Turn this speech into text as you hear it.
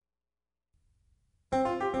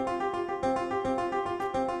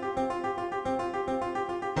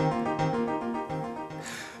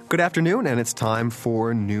Good afternoon, and it's time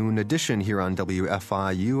for Noon Edition here on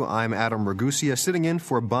WFIU. I'm Adam Ragusia, sitting in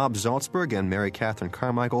for Bob Zaltzberg and Mary Catherine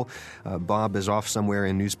Carmichael. Bob is off somewhere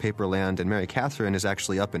in newspaper land, and Mary Catherine is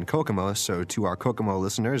actually up in Kokomo. So to our Kokomo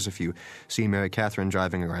listeners, if you see Mary Catherine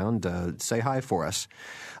driving around, say hi for us.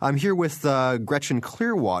 I'm here with Gretchen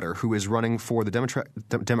Clearwater, who is running for the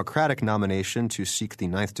Democratic nomination to seek the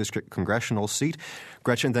 9th District congressional seat.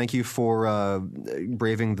 Gretchen, thank you for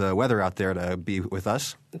braving the weather out there to be with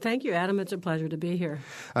us. Thank you, Adam. It's a pleasure to be here.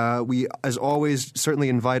 We, as always, certainly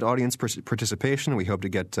invite audience participation. We hope to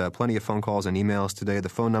get plenty of phone calls and emails today. The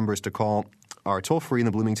phone numbers to call are toll-free in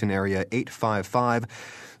the Bloomington area,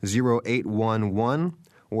 855-0811,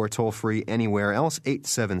 or toll-free anywhere else,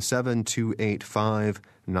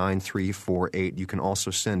 877-285-9348. You can also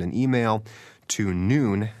send an email to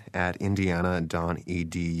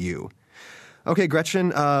noon@indiana.edu. Okay,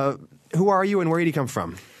 Gretchen, who are you and where do you come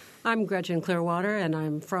from? I'm Gretchen Clearwater, and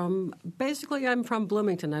I'm from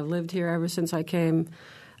Bloomington. I've lived here ever since I came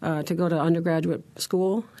to go to undergraduate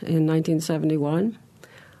school in 1971.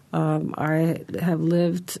 I have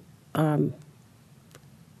lived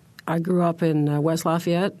I grew up in West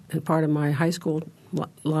Lafayette, part of my high school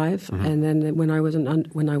life, mm-hmm. and then when I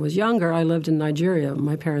was younger, I lived in Nigeria.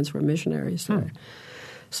 My parents were missionaries there.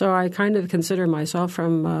 So I kind of consider myself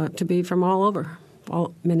to be from all over.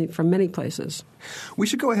 From many places. We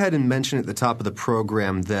should go ahead and mention at the top of the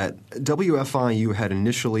program that WFIU had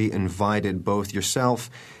initially invited both yourself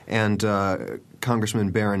and Congressman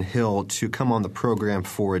Barron Hill to come on the program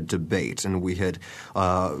for a debate, and we had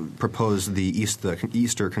proposed the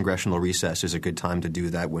Easter congressional recess is a good time to do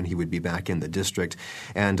that when he would be back in the district.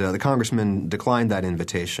 And the congressman declined that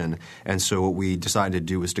invitation, and so what we decided to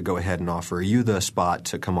do was to go ahead and offer you the spot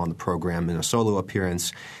to come on the program in a solo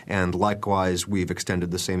appearance, and likewise we've extended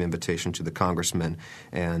the same invitation to the congressman,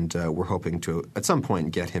 and we're hoping to at some point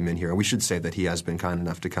get him in here. We should say that he has been kind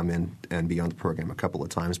enough to come in and be on the program a couple of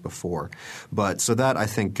times before. But so that, I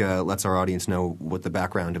think, lets our audience know what the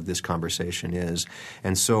background of this conversation is.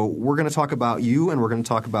 And so we're going to talk about you, and we're going to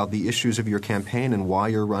talk about the issues of your campaign and why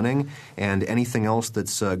you're running, and anything else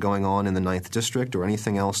that's going on in the 9th District or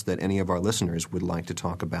anything else that any of our listeners would like to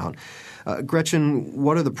talk about. Gretchen,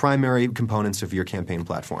 what are the primary components of your campaign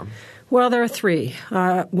platform? Well, there are three.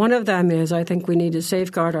 One of them is I think we need to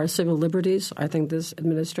safeguard our civil liberties. I think this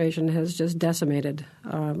administration has just decimated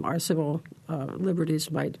our civil liberties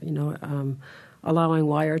by, allowing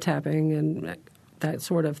wiretapping and that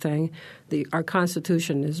sort of thing. Our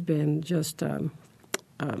Constitution has been just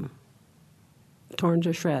torn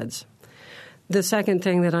to shreds. The second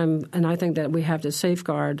thing that I think that we have to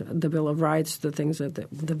safeguard the Bill of Rights, the things that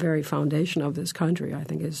the very foundation of this country, I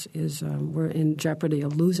think is we're in jeopardy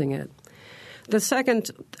of losing it. The second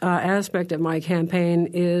aspect of my campaign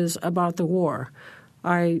is about the war.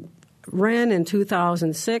 I ran in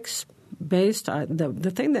 2006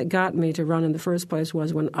 the thing that got me to run in the first place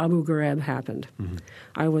was when Abu Ghraib happened. Mm-hmm.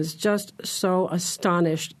 I was just so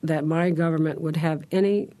astonished that my government would have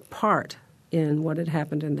any part in what had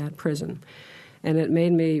happened in that prison. And it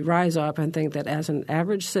made me rise up and think that as an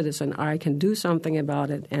average citizen, I can do something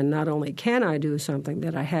about it. And not only can I do something,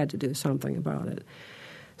 that I had to do something about it.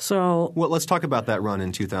 So, well, let's talk about that run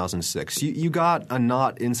in 2006. You got a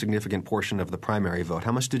not insignificant portion of the primary vote.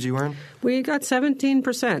 How much did you earn? We got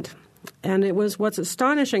 17%. And it was what's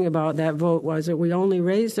astonishing about that vote was that we only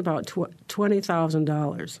raised about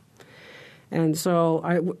 $20,000. And so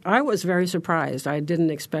I was very surprised. I didn't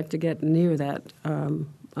expect to get near that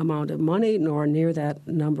amount of money nor near that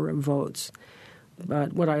number of votes.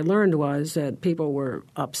 But what I learned was that people were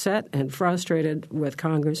upset and frustrated with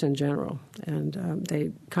Congress in general, and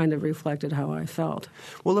they kind of reflected how I felt.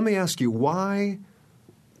 Well, let me ask you, why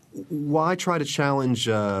try to challenge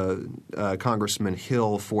Congressman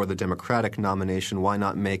Hill for the Democratic nomination? Why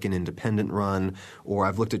not make an independent run? Or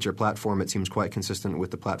I've looked at your platform. It seems quite consistent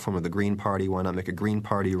with the platform of the Green Party. Why not make a Green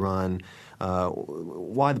Party run?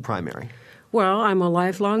 Why the primary? Well, I'm a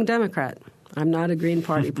lifelong Democrat. I'm not a Green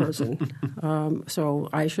Party person. So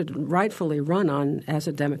I should rightfully run as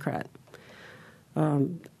a Democrat.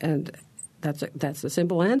 And that's the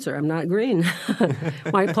simple answer. I'm not green.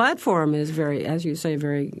 My platform is very, as you say,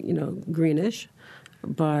 very greenish.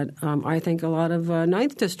 But I think a lot of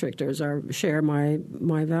 9th Districters share my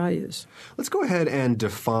values. Let's go ahead and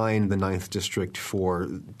define the 9th District for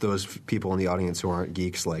those people in the audience who aren't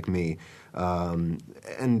geeks like me.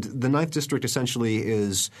 And the 9th District essentially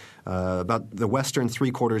is about the western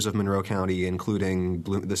three-quarters of Monroe County, including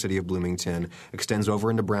the city of Bloomington, extends over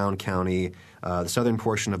into Brown County, the southern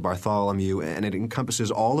portion of Bartholomew, and it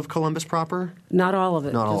encompasses all of Columbus proper? Not all of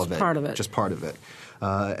it. Not all just of it. Part of it. Just part of it.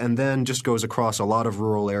 And then just goes across a lot of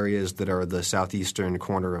rural areas that are the southeastern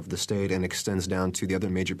corner of the state and extends down to the other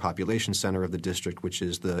major population center of the district, which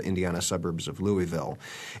is the Indiana suburbs of Louisville.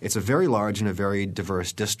 It's a very large and a very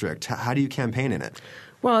diverse district. How do you campaign in it?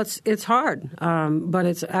 Well, it's hard, but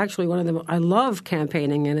it's actually one of the – I love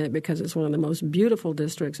campaigning in it because it's one of the most beautiful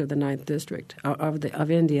districts of the 9th District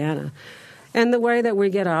of Indiana. And the way that we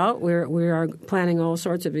get out, we are planning all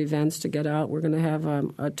sorts of events to get out. We're going to have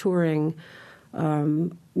a touring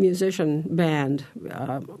musician band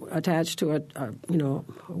attached to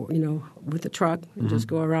with a truck and just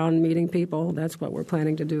go around meeting people. That's what we're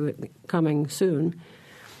planning to do coming soon.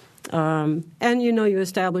 And, you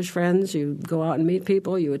establish friends. You go out and meet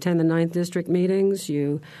people. You attend the 9th District meetings.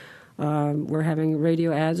 We're having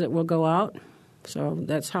radio ads that will go out. So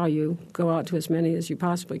that's how you go out to as many as you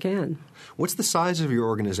possibly can. What's the size of your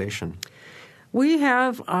organization? We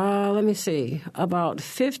have, about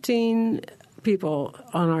 15 people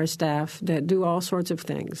on our staff that do all sorts of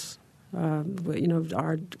things.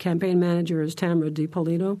 Our campaign manager is Tamara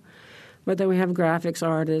DiPolito, but then we have graphics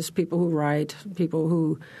artists, people who write, people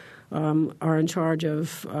who are in charge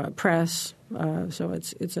of press. So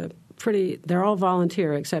it's a pretty – they're all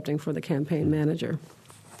volunteer excepting for the campaign manager.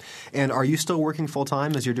 And are you still working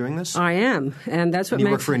full-time as you're doing this? I am, and that's what you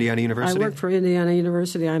work for Indiana University? I work for Indiana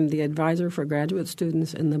University. I'm the advisor for graduate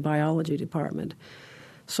students in the biology department.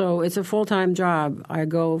 So it's a full-time job. I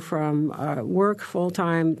go from work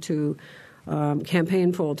full-time to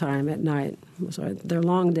campaign full-time at night. So they're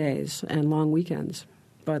long days and long weekends,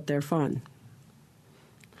 but they're fun.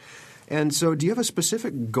 And so do you have a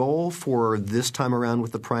specific goal for this time around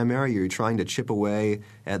with the primary? Are you trying to chip away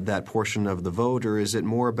at that portion of the vote, or is it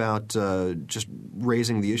more about just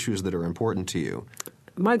raising the issues that are important to you?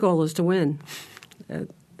 My goal is to win.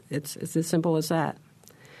 It's as simple as that.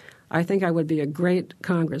 I think I would be a great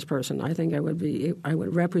congressperson. I think I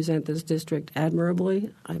would represent this district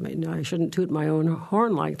admirably. I mean, I shouldn't toot my own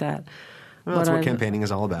horn like that. Well, that's what campaigning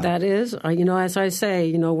is all about. That is. As I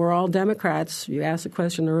say, we're all Democrats. You asked a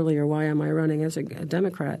question earlier, why am I running as a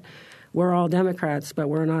Democrat? We're all Democrats, but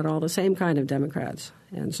we're not all the same kind of Democrats.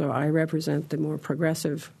 And so I represent the more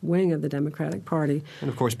progressive wing of the Democratic Party. And,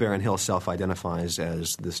 of course, Barron Hill self-identifies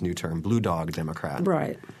as this new term, Blue Dog Democrat.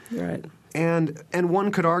 Right. And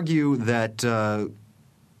one could argue that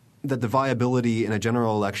that the viability in a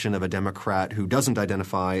general election of a Democrat who doesn't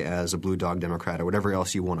identify as a Blue Dog Democrat or whatever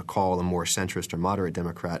else you want to call a more centrist or moderate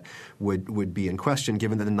Democrat would be in question,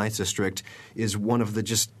 given that the 9th District is one of the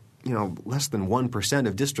just less than 1%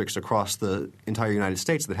 of districts across the entire United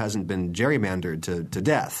States that hasn't been gerrymandered to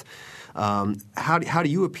death. How do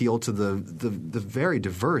you appeal to the very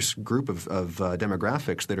diverse group of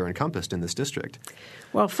demographics that are encompassed in this district?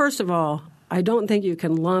 Well, first of all, I don't think you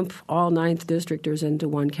can lump all 9th Districtors into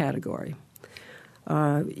one category.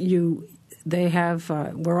 We're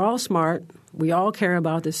all smart. We all care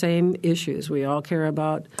about the same issues. We all care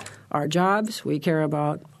about our jobs. We care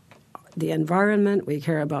about the environment. We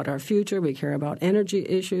care about our future. We care about energy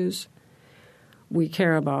issues. We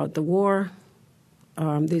care about the war.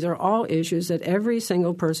 These are all issues that every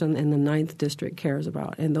single person in the 9th District cares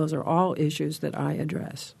about, and those are all issues that I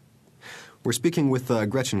address. We're speaking with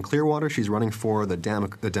Gretchen Clearwater. She's running for the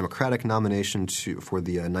Democratic nomination for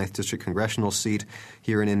the 9th District congressional seat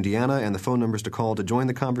here in Indiana, and the phone numbers to call to join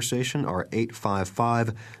the conversation are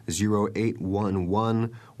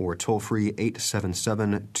 855-0811 or toll-free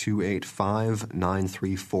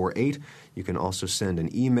 877-285-9348. You can also send an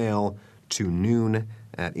email to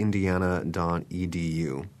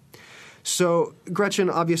noon@indiana.edu. So,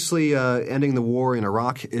 Gretchen, obviously ending the war in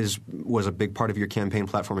Iraq was a big part of your campaign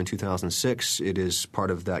platform in 2006. It is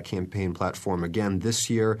part of that campaign platform again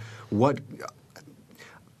this year.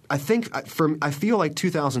 I feel like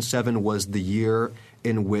 2007 was the year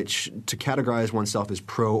in which to categorize oneself as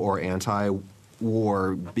pro or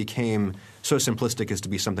anti-war became so simplistic as to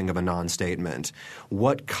be something of a non-statement.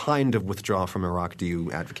 What kind of withdrawal from Iraq do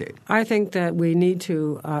you advocate? I think that we need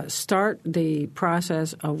to start the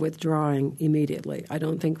process of withdrawing immediately. I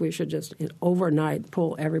don't think we should just overnight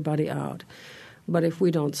pull everybody out. But if we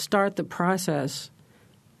don't start the process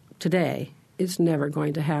today, it's never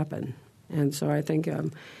going to happen. And so I think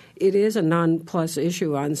it is a non-plus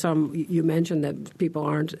issue on some. You mentioned that people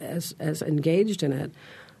aren't as engaged in it.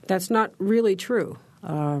 That's not really true.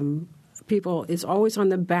 It's always on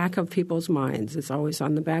the back of people's minds. It's always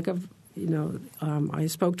on the back of I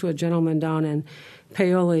spoke to a gentleman down in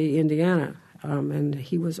Paoli, Indiana, and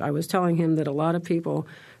I was telling him that a lot of people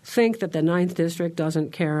think that the 9th District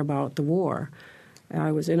doesn't care about the war.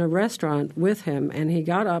 I was in a restaurant with him, and he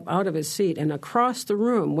got up out of his seat and across the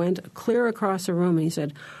room, went clear across the room, and he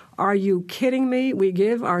said, "Are you kidding me? We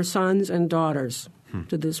give our sons and daughters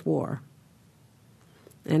to this war."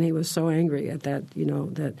 And he was so angry at that,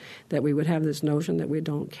 that we would have this notion that we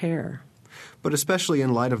don't care. But especially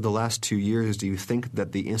in light of the last 2 years, do you think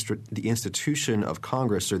that the institution of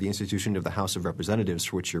Congress or the institution of the House of Representatives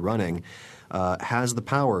for which you're running has the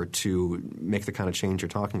power to make the kind of change you're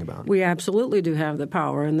talking about? We absolutely do have the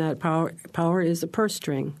power, and that power is the purse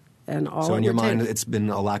string. And all so in your mind, it's been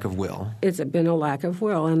a lack of will? It's been a lack of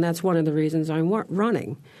will, and that's one of the reasons I'm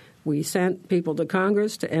running. We sent people to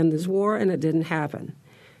Congress to end this war, and it didn't happen.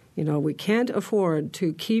 We can't afford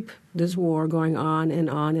to keep this war going on and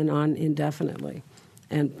on and on indefinitely.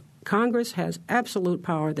 And Congress has absolute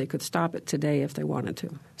power. They could stop it today if they wanted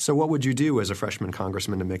to. So what would you do as a freshman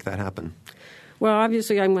congressman to make that happen? Well,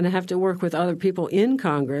 obviously, I'm going to have to work with other people in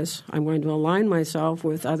Congress. I'm going to align myself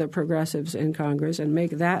with other progressives in Congress and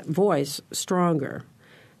make that voice stronger.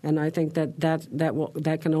 And I think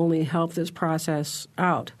that can only help this process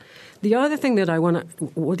out. The other thing that I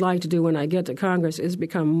would like to do when I get to Congress is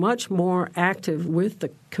become much more active with the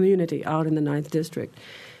community out in the 9th District.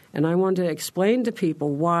 And I want to explain to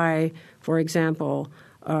people why, for example,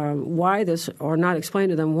 why this, or not explain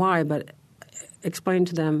to them why, but explain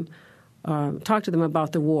to them, talk to them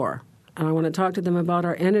about the war. And I want to talk to them about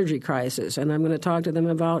our energy crisis, and I'm going to talk to them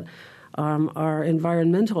about our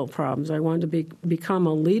environmental problems. I want to become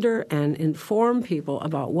a leader and inform people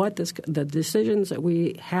about the decisions that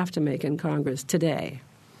we have to make in Congress today.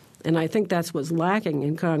 And I think that's what's lacking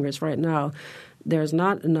in Congress right now. There's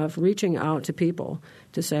not enough reaching out to people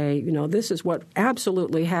to say, this is what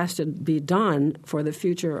absolutely has to be done for the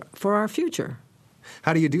future, for our future.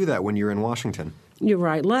 How do you do that when you're in Washington? You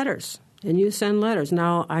write letters. And you send letters.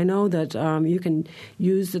 Now, I know that you can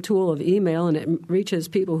use the tool of email, and it reaches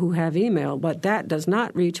people who have email, but that does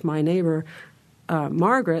not reach my neighbor,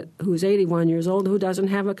 Margaret, who's 81 years old, who doesn't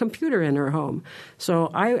have a computer in her home.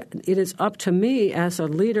 So it is up to me as a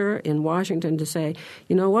leader in Washington to say,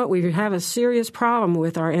 you know what, we have a serious problem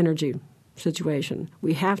with our energy situation.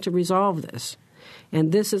 We have to resolve this.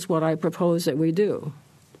 And this is what I propose that we do.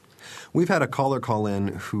 We've had a caller call in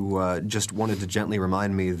who just wanted to gently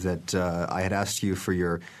remind me that I had asked you for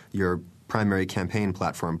your primary campaign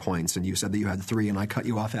platform points, and you said that you had 3, and I cut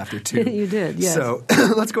you off after 2. You did, yes. So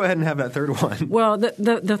let's go ahead and have that third one. Well,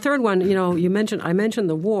 the third one, I mentioned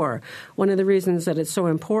the war. One of the reasons that it's so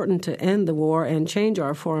important to end the war and change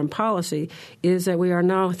our foreign policy is that we are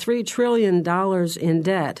now $3 trillion in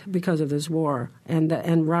debt because of this war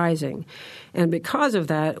and rising. And because of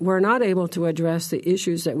that, we're not able to address the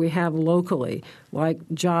issues that we have locally, like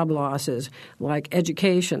job losses, like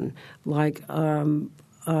education, like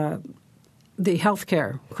the health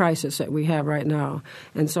care crisis that we have right now.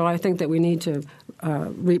 And so I think that we need to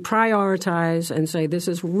reprioritize and say this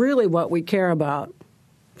is really what we care about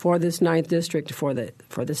for this 9th District, for the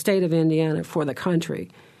state of Indiana, for the country.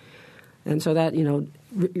 And so that,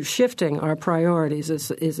 shifting our priorities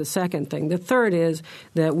is the second thing. The third is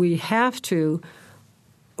that we have to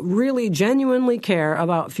really genuinely care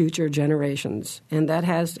about future generations. And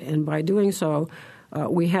by doing so,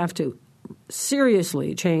 we have to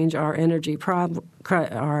seriously change our energy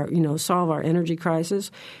solve our energy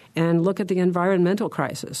crisis, and look at the environmental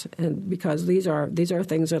crisis, and because these are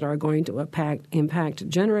things that are going to impact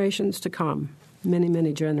generations to come, many,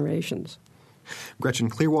 many generations. Gretchen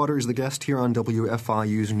Clearwater is the guest here on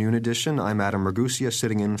WFIU's Noon Edition. I'm Adam Ragusia,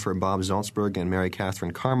 sitting in for Bob Zaltzberg and Mary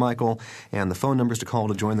Catherine Carmichael. And the phone numbers to call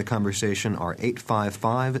to join the conversation are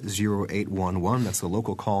 855-0811. That's the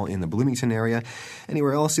local call in the Bloomington area.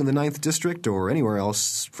 Anywhere else in the 9th District, or anywhere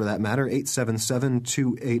else for that matter,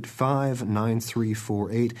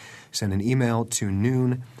 877-285-9348. Send an email to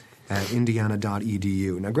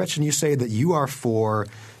noon@indiana.edu. Now, Gretchen, you say that you are for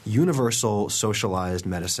universal socialized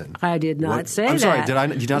medicine. I did not say that. I'm sorry,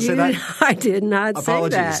 did you not say that? I did not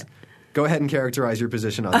Apologies. say that. Go ahead and characterize your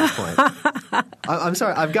position on this point. I'm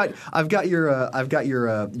sorry. I've got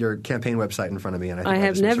your campaign website in front of me, and I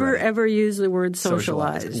have never ever used the word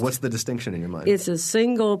socialized. What's the distinction in your mind? It's a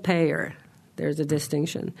single payer. There's a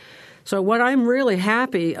distinction. So what I'm really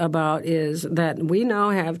happy about is that we now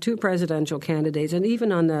have 2 presidential candidates, and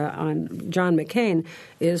even on John McCain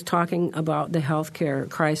is talking about the health care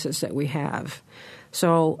crisis that we have.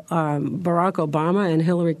 So Barack Obama and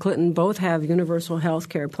Hillary Clinton both have universal health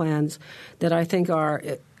care plans that I think are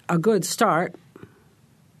a good start.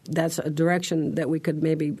 that's a direction that we could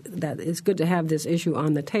maybe – that it's good to have this issue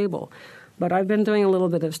on the table. But I've been doing a little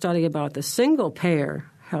bit of study about the single-payer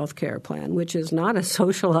health care plan, which is not a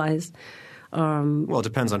socialized well, it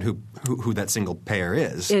depends on who that single payer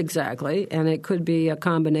is. Exactly. And it could be a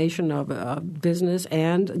combination of business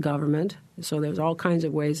and government. So there's all kinds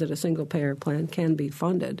of ways that a single-payer plan can be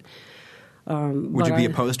funded. Would you be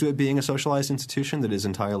opposed to it being a socialized institution that is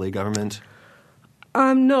entirely government?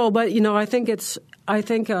 No, but I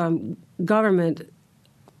think government.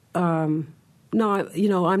 No,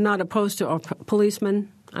 I'm not opposed to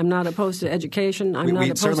policemen. I'm not opposed to education.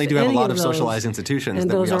 We certainly do have a lot of socialized institutions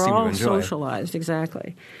that we all seem to enjoy. And those are all socialized,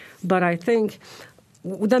 exactly. But I think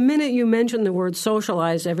the minute you mention the word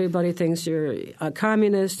socialized, everybody thinks you're a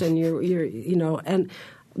communist, and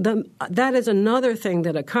that is another thing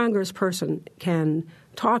that a congressperson can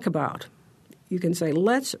talk about. You can say,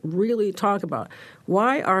 let's really talk about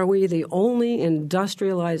why are we the only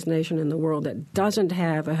industrialized nation in the world that doesn't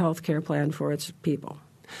have a health care plan for its people?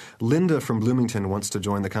 Linda from Bloomington wants to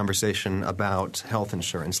join the conversation about health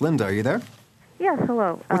insurance. Linda, are you there? Yes,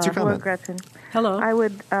 hello. What's your comment? Hello, Gretchen. Hello. I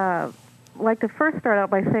would like to first start out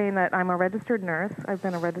by saying that I'm a registered nurse. I've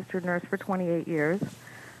been a registered nurse for 28 years.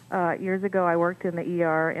 Years ago, I worked in the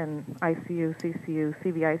ER and ICU, CCU,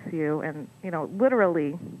 CVICU, and,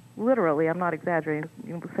 literally, I'm not exaggerating,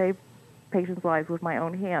 save patients' lives with my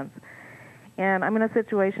own hands. And I'm in a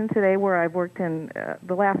situation today where I've worked in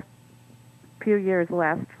the last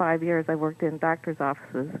 5 years, I worked in doctor's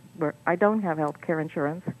offices where I don't have health care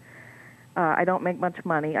insurance. I don't make much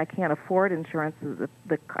money. I can't afford insurance.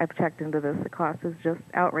 I've checked into this. The cost is just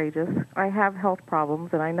outrageous. I have health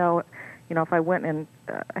problems, and I know, if I went and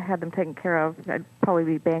had them taken care of, I'd probably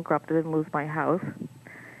be bankrupted and lose my house.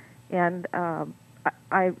 And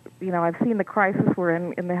I've seen the crisis we're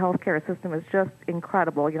in the healthcare system is just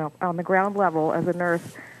incredible. On the ground level, as a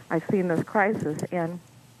nurse, I've seen this crisis, and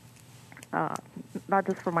not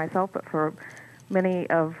just for myself, but for many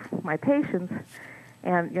of my patients,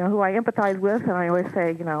 and who I empathize with, and I always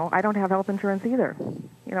say, I don't have health insurance either.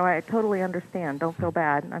 I totally understand. Don't feel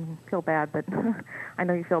bad. I feel bad, but I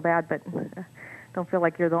know you feel bad, but don't feel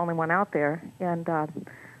like you're the only one out there. And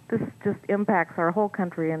this just impacts our whole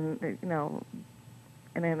country, in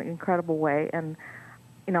an incredible way. And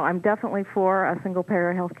I'm definitely for a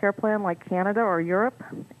single-payer health care plan like Canada or Europe,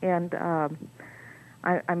 and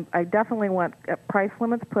I definitely want price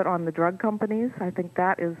limits put on the drug companies. I think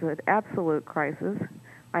that is an absolute crisis.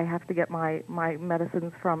 I have to get my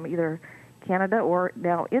medicines from either Canada or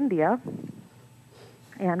now India,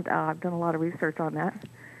 and I've done a lot of research on that.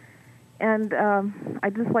 And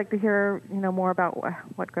I'd just like to hear more about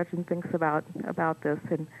what Gretchen thinks about this.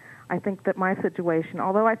 And I think that my situation,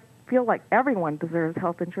 although I feel like everyone deserves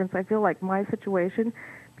health insurance, I feel like my situation,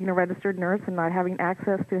 being a registered nurse and not having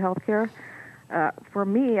access to health care, for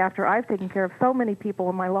me, after I've taken care of so many people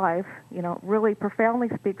in my life, really profoundly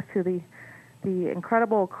speaks to the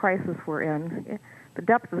incredible crisis we're in, the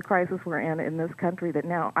depth of the crisis we're in this country, that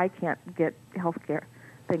now I can't get health care.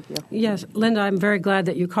 Thank you. Yes, Linda, I'm very glad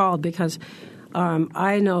that you called, because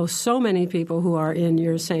I know so many people who are in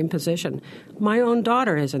your same position. My own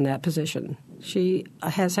daughter is in that position. She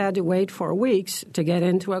has had to wait for weeks to get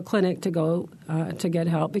into a clinic to go to get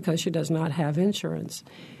help because she does not have insurance.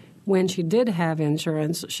 When she did have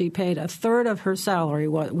insurance, she paid a third of her salary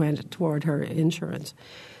what went toward her insurance.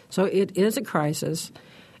 So it is a crisis.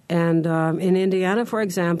 And in Indiana, for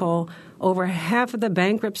example, over half of the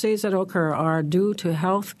bankruptcies that occur are due to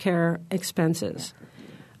health care expenses.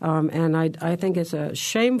 And I think it's a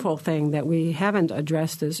shameful thing that we haven't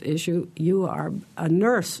addressed this issue. You are a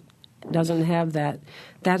nurse, doesn't have that.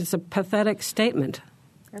 That is a pathetic statement.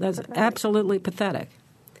 That's pathetic. Absolutely pathetic.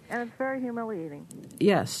 And it's very humiliating.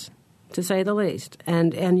 Yes, to say the least.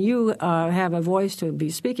 And you have a voice to be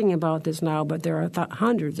speaking about this now, but there are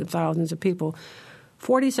hundreds of thousands of people.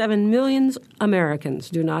 47 million Americans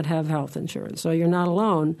do not have health insurance, so you're not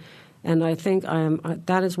alone. And I think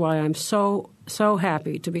that is why I'm so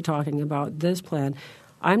happy to be talking about this plan.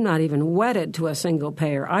 I'm not even wedded to a single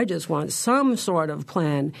payer. I just want some sort of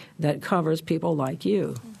plan that covers people like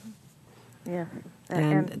you. Mm-hmm. Yes.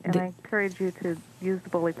 And I encourage you to use the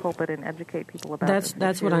bully pulpit and educate people about this.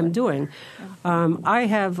 That's what I'm doing.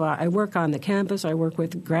 I work on the campus. I work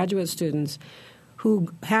with graduate students who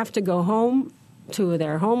have to go home to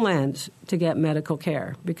their homelands to get medical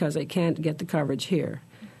care because they can't get the coverage here.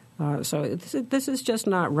 So this is just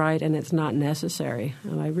not right, and it's not necessary.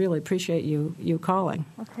 And I really appreciate you calling.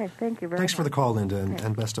 Okay, thank you very much. Thanks for the call, Linda,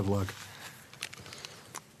 and best of luck.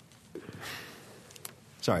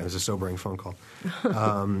 Sorry, there's a sobering phone call.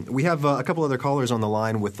 We have a couple other callers on the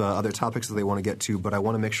line with other topics that they want to get to, but I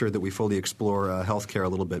want to make sure that we fully explore healthcare a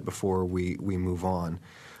little bit before we move on.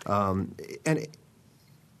 And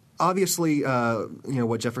obviously,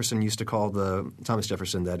 what Jefferson used to call Thomas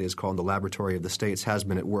Jefferson, that is, called the laboratory of the states, has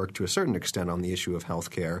been at work to a certain extent on the issue of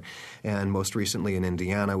health care, and most recently in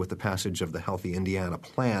Indiana with the passage of the Healthy Indiana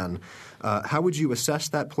Plan. How would you assess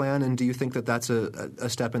that plan, and do you think that that's a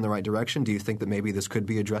step in the right direction? Do you think that maybe this could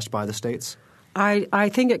be addressed by the states? I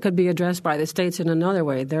think it could be addressed by the states in another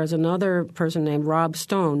way. There's another person named Rob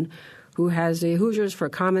Stone who has the Hoosiers for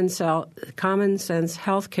Common Sense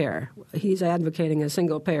Health Care. He's advocating a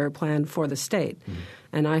single-payer plan for the state,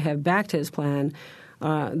 and I have backed his plan.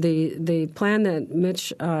 The plan that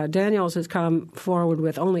Mitch Daniels has come forward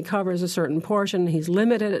with only covers a certain portion. He's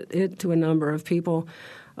limited it to a number of people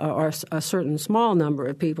or a certain small number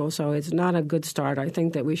of people, so it's not a good start. I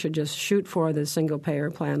think that we should just shoot for the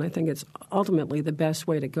single-payer plan. I think it's ultimately the best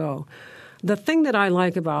way to go. The thing that I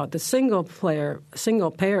like about the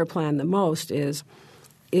single-payer plan the most is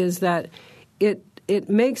that it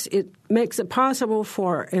makes it possible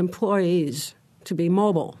for employees to be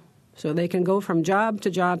mobile, so they can go from job to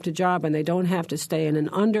job to job, and they don't have to stay in an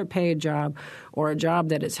underpaid job or a job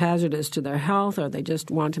that is hazardous to their health, or they just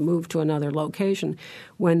want to move to another location.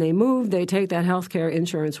 When they move, they take that health care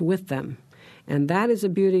insurance with them. And that is the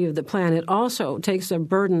beauty of the plan. It also takes a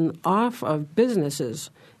burden off of businesses,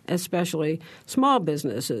 especially small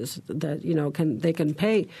businesses that they can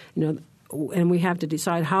pay, and we have to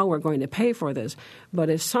decide how we're going to pay for this. But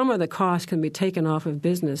if some of the costs can be taken off of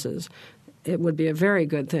businesses, it would be a very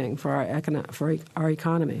good thing for our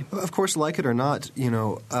economy. Of course, like it or not,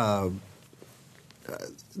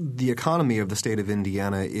 the economy of the state of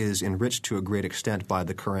Indiana is enriched to a great extent by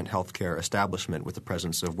the current healthcare establishment with the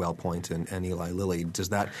presence of WellPoint and Eli Lilly. Does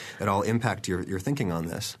that at all impact your thinking on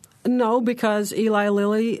this? No, because Eli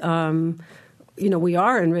Lilly, we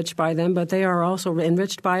are enriched by them, but they are also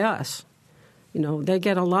enriched by us. They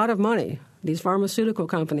get a lot of money. These pharmaceutical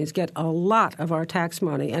companies get a lot of our tax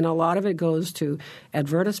money, and a lot of it goes to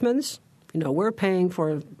advertisements. We're paying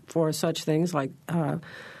for such things like,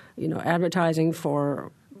 advertising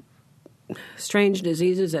for strange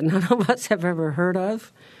diseases that none of us have ever heard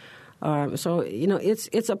of. So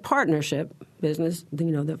it's a partnership business.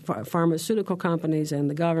 The pharmaceutical companies and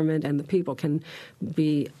the government and the people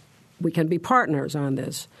we can be partners on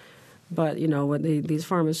this. But these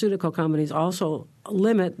pharmaceutical companies also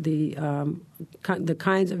limit the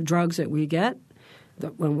kinds of drugs that we get,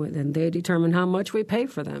 and they determine how much we pay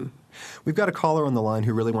for them. We've got a caller on the line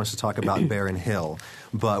who really wants to talk about Barron Hill,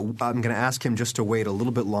 but I'm going to ask him just to wait a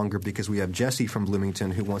little bit longer because we have Jesse from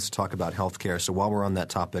Bloomington who wants to talk about health care. So while we're on that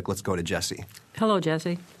topic, let's go to Jesse. Hello,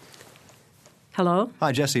 Jesse. Hello?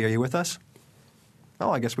 Hi, Jesse. Are you with us? Oh,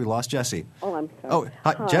 I guess we lost Jesse. Oh, I'm sorry. Oh,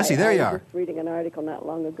 hi. Jesse, there you are. I was just reading an article not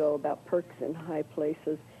long ago about perks in high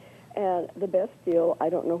places. And the best deal, I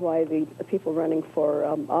don't know why the people running for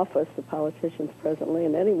office, the politicians presently,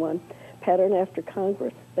 and anyone, pattern after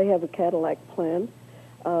Congress. They have a Cadillac plan.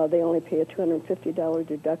 They only pay a $250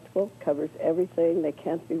 deductible, covers everything. They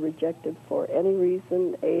can't be rejected for any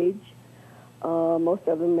reason, age. Most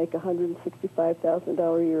of them make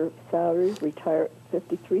 $165,000 a year salary, retire at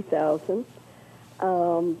 $53,000.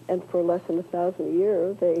 And for less than $1,000 a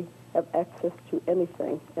year, they have access to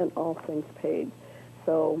anything and all things paid.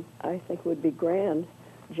 So I think it would be grand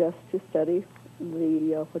just to study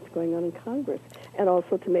what's going on in Congress, and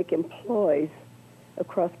also to make employees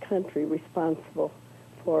across country responsible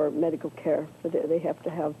for medical care. So they have to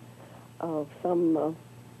have some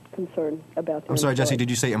concern about their I'm sorry, employees. Jesse, did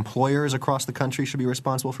you say employers across the country should be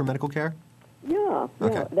responsible for medical care? Yeah,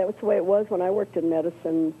 Okay. yeah. That was the way it was when I worked in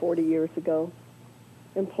medicine 40 years ago.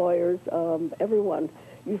 Employers, everyone,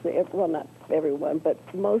 usually, well, not everyone, but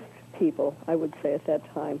most people, I would say at that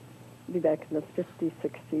time, be back in the 50s,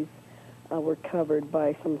 60s, were covered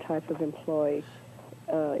by some type of employer's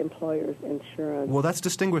insurance. Well, that's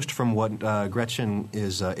distinguished from what Gretchen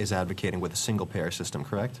is advocating with a single-payer system,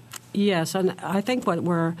 correct? Yes, and I think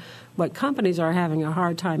what companies are having a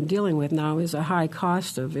hard time dealing with now is a high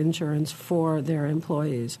cost of insurance for their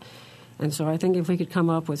employees. And so I think if we could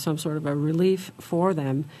come up with some sort of a relief for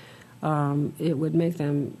them, it would make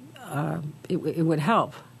them, it would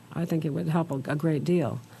help. I think it would help a great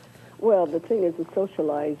deal. Well, the thing is, the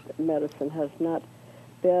socialized medicine has not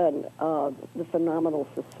been the phenomenal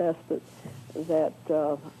success that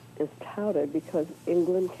is touted, because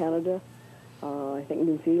England, Canada, I think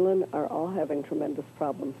New Zealand are all having tremendous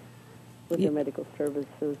problems with their medical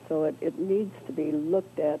services. So it needs to be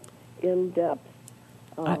looked at in depth.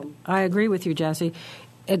 I agree with you, Jesse.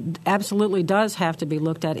 it absolutely does have to be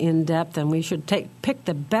looked at in depth, and we should pick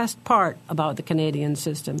the best part about the Canadian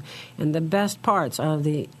system and the best parts of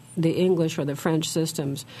the English or the French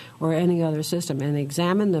systems or any other system and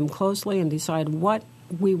examine them closely and decide what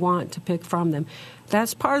we want to pick from them.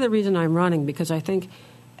 That's part of the reason I'm running, because I think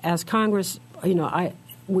as Congress,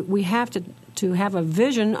 we have to have a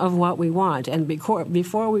vision of what we want, and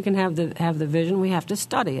before we can have the vision, we have to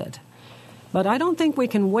study it. But I don't think we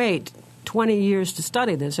can wait 20 years to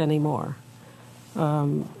study this anymore.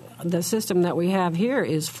 The system that we have here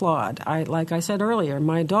is flawed. Like I said earlier,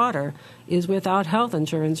 my daughter is without health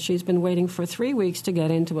insurance. She's been waiting for 3 weeks to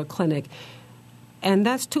get into a clinic, and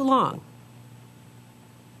that's too long.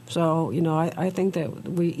 So, I think that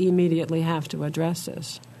we immediately have to address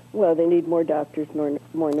this. Well, they need more doctors, more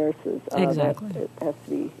nurses. Exactly. It has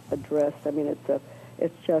to be addressed. I mean,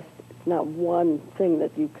 it's not one thing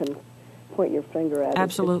that you can point your finger at.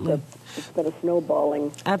 Absolutely. It's been a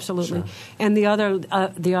snowballing. Absolutely. Sure. And the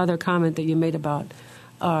other comment that you made about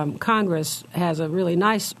Congress has a really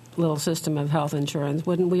nice little system of health insurance.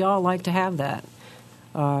 Wouldn't we all like to have that?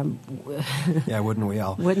 Yeah, wouldn't we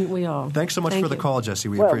all? Wouldn't we all? Thanks so much for the call, Jesse.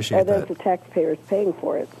 We Well, appreciate and that. the taxpayers paying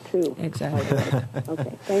for it, too. Exactly.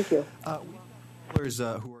 Okay, thank you. Callers who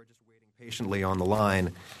are just waiting patiently on the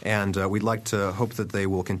line, and we'd like to hope that they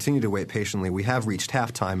will continue to wait patiently. We have reached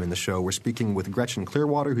halftime in the show. We're speaking with Gretchen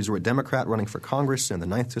Clearwater, who's a Democrat running for Congress in the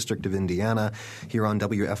 9th District of Indiana, here on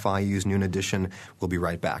WFIU's Noon Edition. We'll be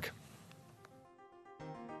right back.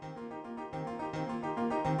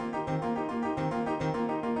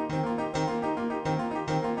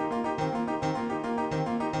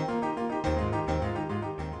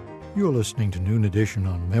 You're listening to Noon Edition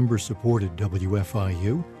on member-supported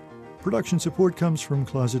WFIU. Production support comes from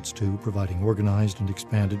Closets 2, providing organized and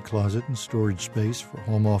expanded closet and storage space for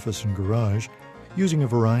home office and garage, using a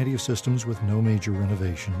variety of systems with no major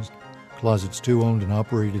renovations. Closets 2, owned and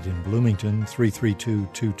operated in Bloomington,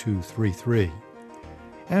 332-2233.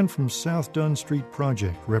 And from South Dunn Street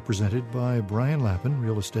Project, represented by Brian Lappin,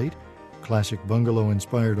 Real Estate, classic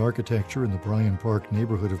bungalow-inspired architecture in the Bryan Park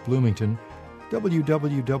neighborhood of Bloomington,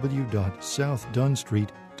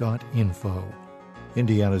 www.southdunstreet.info.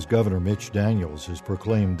 Indiana's Governor Mitch Daniels has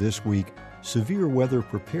proclaimed this week Severe Weather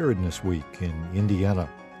Preparedness Week in Indiana.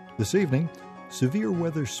 This evening, Severe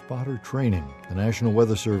Weather Spotter Training. The National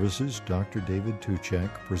Weather Service's Dr. David Tuchek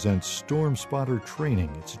presents Storm Spotter Training.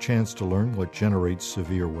 It's a chance to learn what generates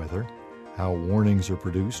severe weather, how warnings are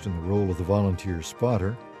produced, and the role of the volunteer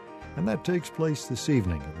spotter. And that takes place this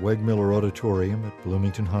evening at Wegmiller Auditorium at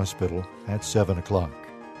Bloomington Hospital at 7 o'clock.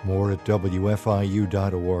 More at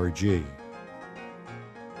WFIU.org.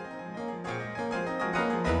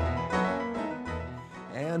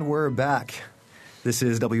 And we're back. This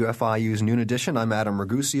is WFIU's Noon Edition. I'm Adam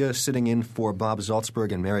Ragusia, sitting in for Bob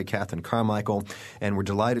Zaltzberg and Mary Catherine Carmichael. And we're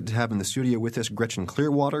delighted to have in the studio with us Gretchen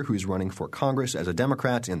Clearwater, who's running for Congress as a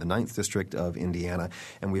Democrat in the 9th District of Indiana.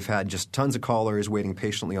 And we've had just tons of callers waiting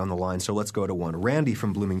patiently on the line, so let's go to one. Randy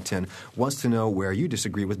from Bloomington wants to know where you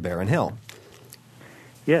disagree with Barron Hill.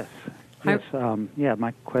 Yes.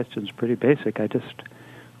 My question's pretty basic. I just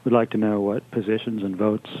would like to know what positions and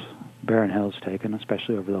votes Barron Hill's taken,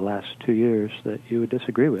 especially over the last 2 years, that you would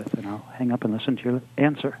disagree with, and I'll hang up and listen to your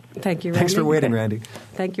answer. Thank you, Randy. Thanks for waiting, Randy.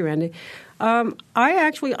 Thank you, Randy. I'm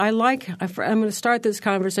going to start this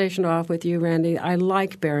conversation off with you, Randy. I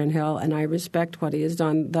like Barron Hill, and I respect what he has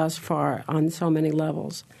done thus far on so many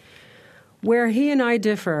levels. Where he and I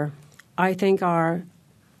differ, I think,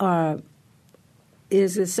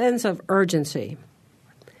 is a sense of urgency.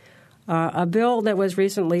 A bill that was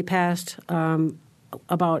recently passed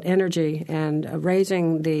about energy and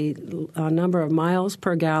raising the number of miles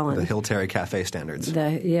per gallon. The Hill-Terry Cafe standards.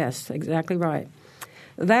 Yes, exactly right.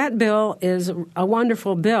 That bill is a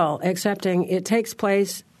wonderful bill, excepting it takes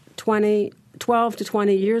place 12 to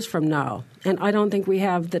 20 years from now, and I don't think we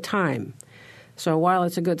have the time. So while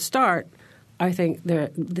it's a good start, I think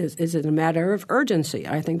this is a matter of urgency.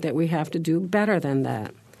 I think that we have to do better than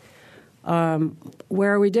that.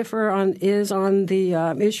 Where we differ is on the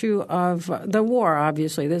issue of the war,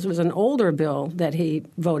 obviously. This was an older bill that he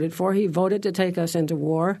voted for. He voted to take us into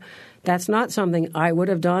war. That's not something I would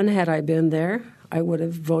have done had I been there. I would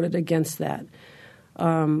have voted against that.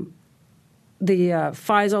 The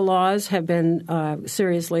FISA laws have been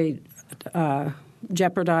seriously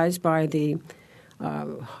jeopardized by the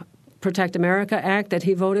Protect America Act that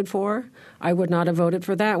he voted for. I would not have voted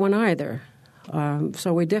for that one either.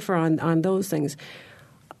 So we differ on those things.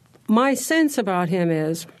 My sense about him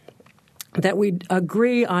is that we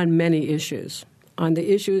agree on many issues, on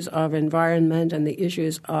the issues of environment and the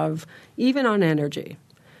issues of even on energy.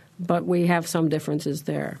 but we have some differences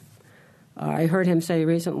there. I heard him say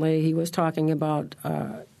recently he was talking about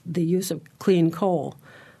the use of clean coal.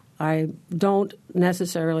 I don't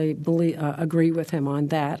necessarily agree with him on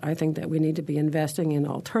that. I think that we need to be investing in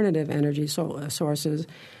alternative energy sources,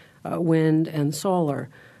 wind and solar,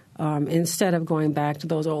 instead of going back to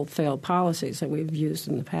those old failed policies that we've used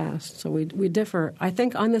in the past. So we differ, I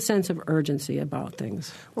think, on the sense of urgency about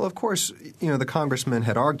things. Well, of course, the congressman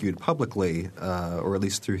had argued publicly, or at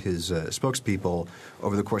least through his spokespeople,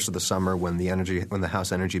 over the course of the summer when the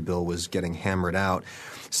House energy bill was getting hammered out,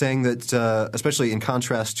 saying that, especially in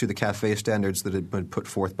contrast to the CAFE standards that had been put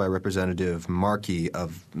forth by Representative Markey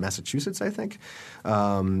of Massachusetts, I think,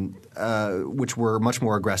 which were much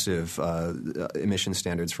more aggressive emission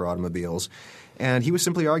standards for automobiles. And he was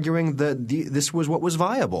simply arguing that this was what was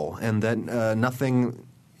viable and that nothing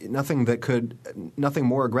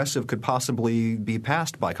more aggressive could possibly be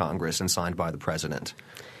passed by Congress and signed by the president.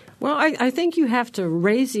 Well, I think you have to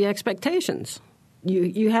raise the expectations.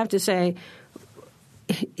 You have to say,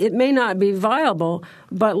 it may not be viable,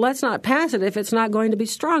 but let's not pass it if it's not going to be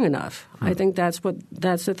strong enough. I think that's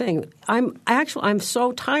the thing. I'm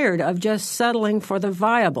so tired of just settling for the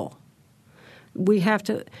viable. We have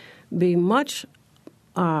to be much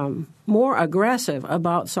more aggressive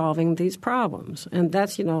about solving these problems, and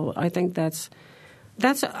that's I think that's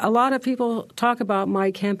a lot of people talk about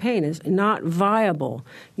my campaign is not viable.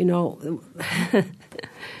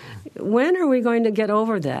 When are we going to get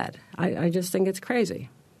over that? I just think it's crazy.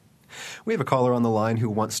 We have a caller on the line who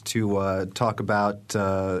wants to talk about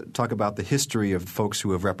the history of folks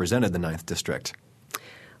who have represented the 9th District.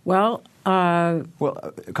 Well, caller,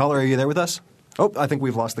 are you there with us? Oh, I think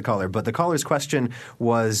we've lost the caller. But the caller's question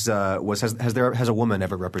was has a woman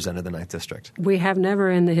ever represented the 9th District? We have never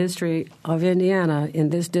in the history of Indiana in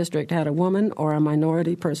this district had a woman or a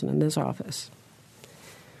minority person in this office.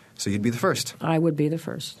 So you'd be the first? I would be the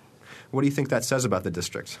first. What do you think that says about the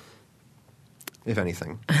district, if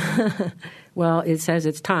anything? Well, it says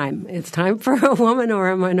it's time. It's time for a woman or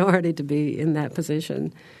a minority to be in that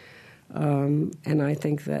position. And I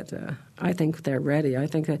think that I think they're ready. I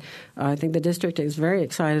think the district is very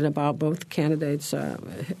excited about both candidates,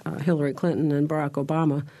 Hillary Clinton and Barack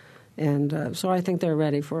Obama, and so I think they're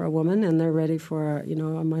ready for a woman, and they're ready for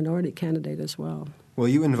a minority candidate as well. Well,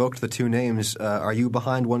 you invoked the two names. Are you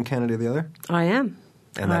behind one candidate or the other? I am.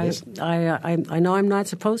 And that is? I know I'm not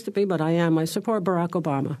supposed to be, but I am. I support Barack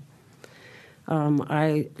Obama.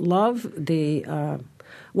 I love the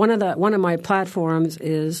one of my platforms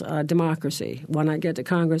is democracy. When I get to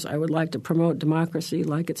Congress, I would like to promote democracy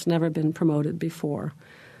like it's never been promoted before.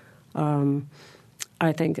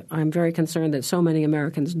 I think I'm very concerned that so many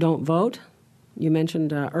Americans don't vote. You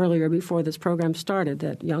mentioned earlier before this program started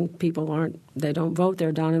that young people they don't vote.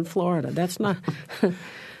 They're down in Florida. That's not,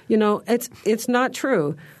 it's not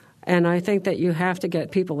true. And I think that you have to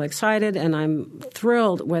get people excited, and I'm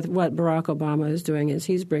thrilled with what Barack Obama is doing is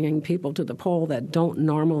he's bringing people to the poll that don't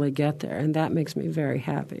normally get there, and that makes me very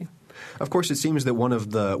happy. Of course, it seems that one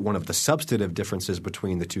of the substantive differences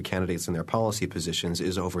between the two candidates and their policy positions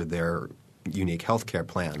is over their unique health care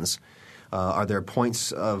plans. Are there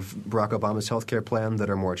points of Barack Obama's health care plan that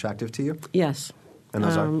are more attractive to you? Yes. And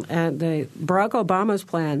those are? And Barack Obama's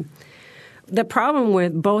plan, the problem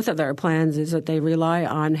with both of their plans is that they rely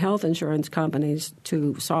on health insurance companies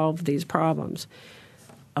to solve these problems.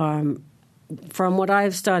 From what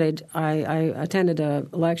I've studied, I attended a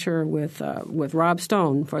lecture with Rob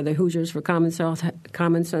Stone for the Hoosiers for Common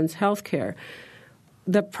Sense Health Care.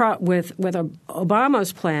 With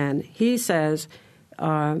Obama's plan, he says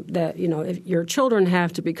that if your children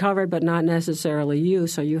have to be covered, but not necessarily you,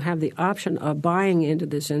 so you have the option of buying into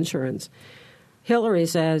this insurance. Hillary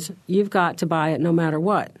says you've got to buy it no matter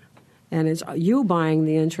what, and it's you buying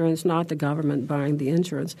the insurance, not the government buying the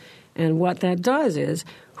insurance. And what that does is,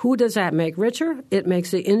 who does that make richer? It makes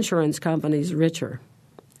the insurance companies richer.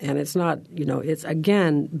 And it's not, it's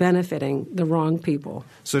again benefiting the wrong people.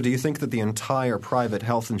 So do you think that the entire private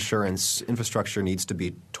health insurance infrastructure needs to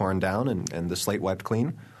be torn down and the slate wiped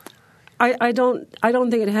clean? I don't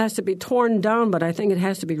think it has to be torn down, but I think it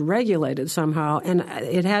has to be regulated somehow, and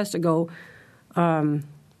it has to go.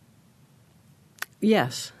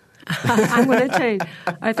 Yes. I'm going to change.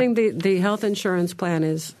 I think the health insurance plan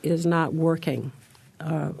is not working.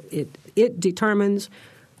 It determines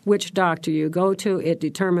which doctor you go to. It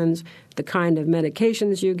determines the kind of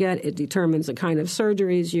medications you get. It determines the kind of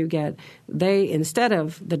surgeries you get. Instead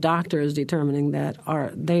of the doctors determining that,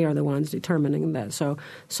 they are the ones determining that. So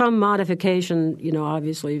some modification,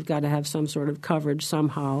 obviously you've got to have some sort of coverage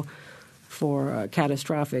somehow for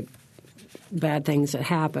catastrophic bad things that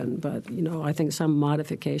happen. But, I think some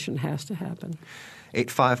modification has to happen.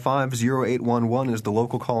 855-0811 is the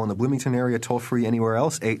local call in the Bloomington area, toll-free anywhere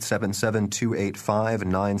else,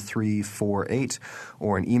 877-285-9348,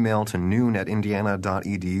 or an email to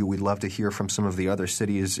noon@indiana.edu. We'd love to hear from some of the other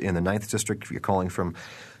cities in the 9th District. If you're calling from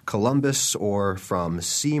Columbus or from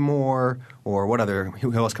Seymour, or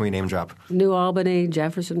who else can we name drop? New Albany,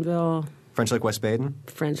 Jeffersonville. French Lake, West Baden?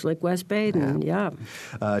 French Lake, West Baden, yeah.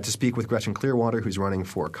 To speak with Gretchen Clearwater, who's running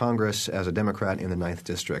for Congress as a Democrat in the 9th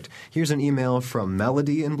District. Here's an email from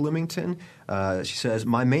Melody in Bloomington. She says,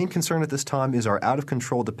 my main concern at this time is our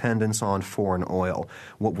out-of-control dependence on foreign oil.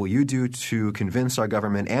 What will you do to convince our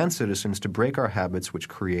government and citizens to break our habits which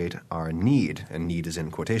create our need? And need is in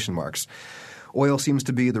quotation marks. Oil seems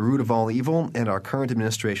to be the root of all evil, and our current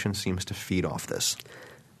administration seems to feed off this.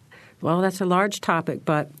 Well, that's a large topic,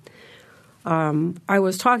 but I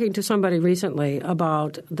was talking to somebody recently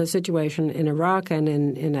about the situation in Iraq and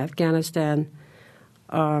in Afghanistan,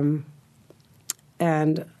 and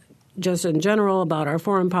just in general about our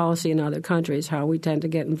foreign policy in other countries, how we tend to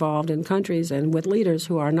get involved in countries and with leaders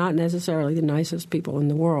who are not necessarily the nicest people in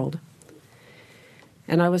the world.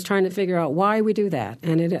 And I was trying to figure out why we do that,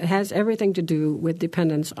 and it has everything to do with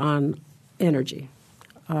dependence on energy.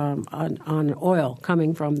 On oil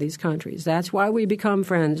coming from these countries. That's why we become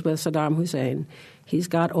friends with Saddam Hussein. He's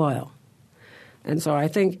got oil. And so I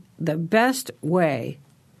think the best way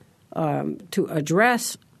to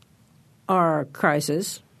address our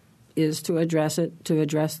crisis is to address the to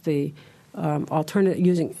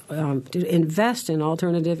invest in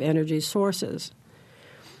alternative energy sources.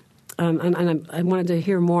 And I wanted to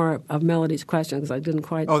hear more of Melody's question because I didn't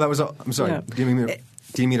quite. Oh, that was. I'm sorry. Yeah.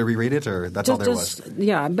 Do you need me to reread it, or that's all there was?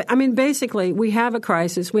 Yeah. I mean, basically, we have a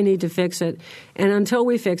crisis. We need to fix it. And until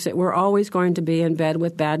we fix it, we're always going to be in bed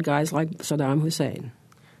with bad guys like Saddam Hussein.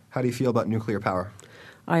 How do you feel about nuclear power?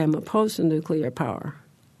 I am opposed to nuclear power.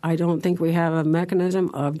 I don't think we have a mechanism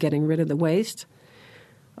of getting rid of the waste.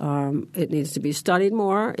 It needs to be studied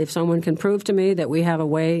more. If someone can prove to me that we have a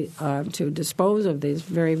way to dispose of these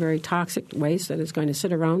very, very toxic waste that is going to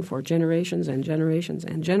sit around for generations and generations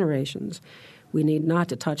and generations, we need not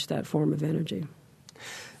to touch that form of energy.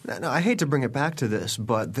 Now, I hate to bring it back to this,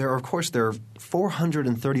 but there are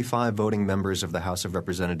 435 voting members of the House of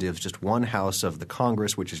Representatives, just one House of the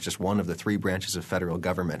Congress, which is just one of the three branches of federal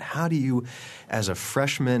government. How do you, as a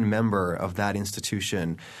freshman member of that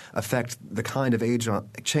institution, affect the kind of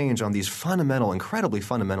change on these fundamental, incredibly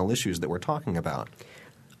fundamental issues that we're talking about?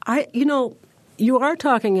 You are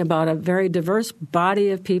talking about a very diverse body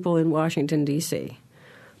of people in Washington, D.C.,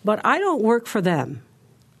 but I don't work for them.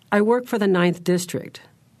 I work for the 9th District.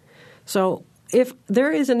 So if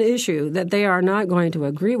there is an issue that they are not going to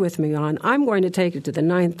agree with me on, I'm going to take it to the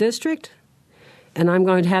 9th District, and I'm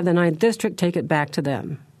going to have the 9th District take it back to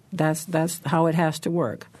them. That's how it has to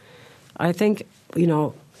work. I think,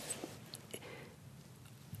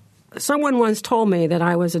 someone once told me that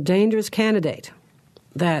I was a dangerous candidate,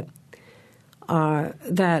 that the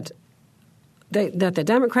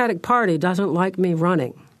Democratic Party doesn't like me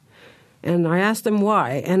running. And I asked them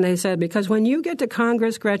why, and they said, because when you get to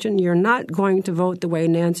Congress, Gretchen, you're not going to vote the way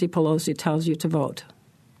Nancy Pelosi tells you to vote.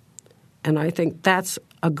 And I think that's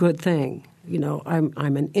a good thing. I'm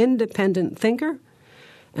an independent thinker,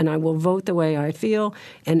 and I will vote the way I feel.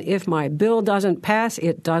 And if my bill doesn't pass,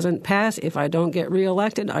 it doesn't pass. If I don't get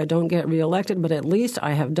reelected, I don't get reelected. But at least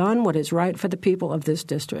I have done what is right for the people of this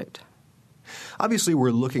district. Obviously,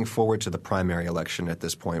 we're looking forward to the primary election at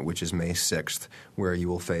this point, which is May 6th, where you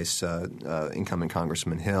will face incumbent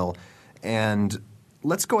Congressman Hill. And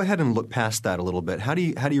let's go ahead and look past that a little bit. How do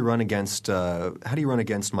you run against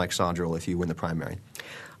Mike Sodrell if you win the primary?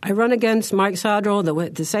 I run against Mike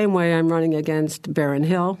Sodrell the same way I'm running against Barron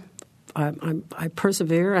Hill. I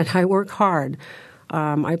persevere and I work hard.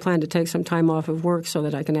 I plan to take some time off of work so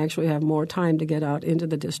that I can actually have more time to get out into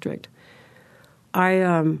the district.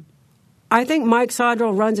 I think Mike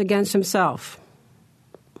Sodrell runs against himself.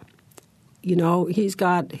 He's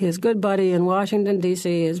got his good buddy in Washington,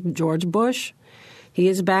 D.C. is George Bush. He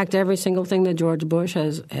has backed every single thing that George Bush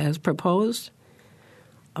has proposed.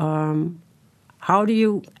 How do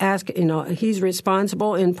you ask, he's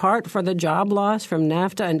responsible in part for the job loss from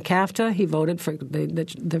NAFTA and CAFTA. He voted for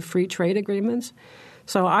the free trade agreements.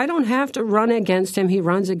 So I don't have to run against him. He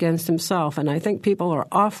runs against himself. And I think people are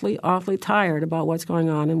awfully, awfully tired about what's going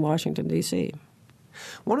on in Washington, D.C.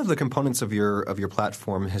 One of the components of your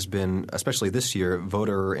platform has been, especially this year,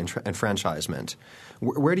 voter enfranchisement.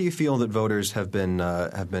 Where do you feel that voters have been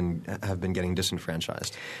getting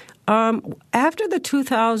disenfranchised? After the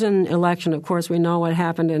 2000 election, of course, we know what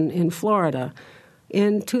happened in Florida.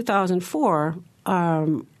 In 2004,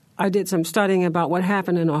 I did some studying about what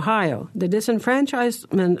happened in Ohio. The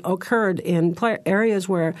disenfranchisement occurred in areas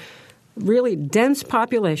where really dense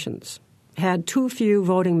populations had too few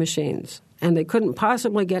voting machines, and they couldn't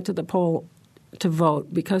possibly get to the poll to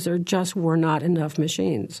vote because there just were not enough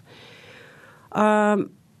machines.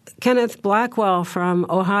 Kenneth Blackwell from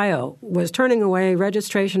Ohio was turning away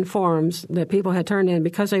registration forms that people had turned in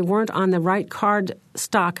because they weren't on the right card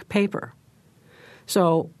stock paper.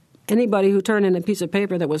 So anybody who turned in a piece of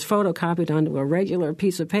paper that was photocopied onto a regular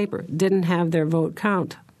piece of paper didn't have their vote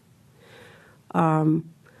count.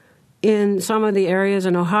 In some of the areas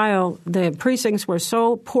in Ohio, the precincts were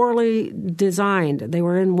so poorly designed. They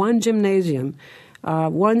were in one gymnasium.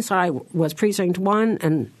 One side was Precinct 1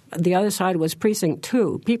 and the other side was Precinct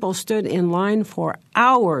 2. People stood in line for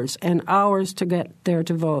hours and hours to get there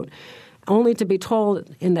to vote, only to be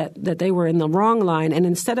told that they were in the wrong line. And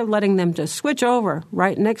instead of letting them just switch over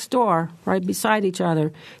right next door, right beside each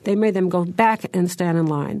other, they made them go back and stand in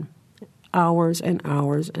line hours and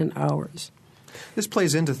hours and hours. This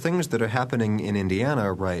plays into things that are happening in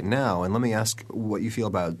Indiana right now. And let me ask what you feel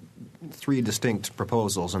about three distinct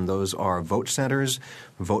proposals, and those are vote centers,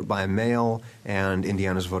 vote by mail, and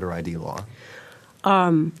Indiana's voter ID law.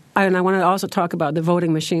 And I want to also talk about the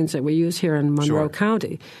voting machines that we use here in Monroe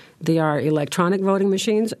County. They are electronic voting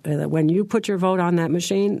machines. When you put your vote on that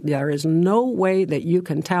machine, there is no way that you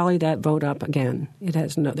can tally that vote up again.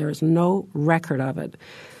 There is no record of it.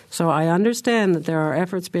 So I understand that there are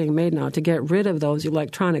efforts being made now to get rid of those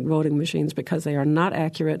electronic voting machines because they are not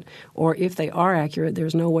accurate, or if they are accurate,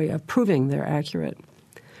 there's no way of proving they're accurate.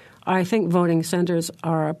 I think voting centers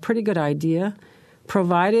are a pretty good idea,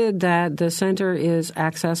 provided that the center is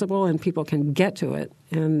accessible and people can get to it.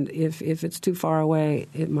 And if it's too far away,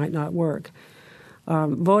 it might not work.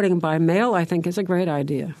 Voting by mail, I think, is a great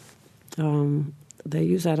idea. They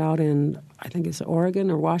use that out in, I think it's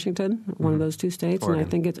Oregon or Washington, one of those two states, Oregon. And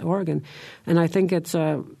I think it's Oregon. And I think it's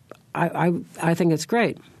I think it's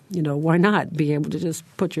great. You know, why not be able to just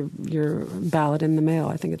put your ballot in the mail?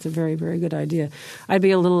 I think it's a very, very good idea. I'd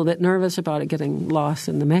be a little bit nervous about it getting lost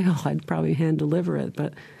in the mail. I'd probably hand deliver it,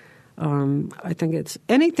 but I think it's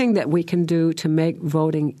anything that we can do to make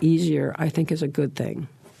voting easier, I think, is a good thing.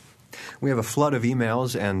 We have a flood of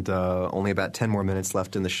emails and only about 10 more minutes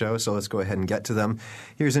left in the show, so let's go ahead and get to them.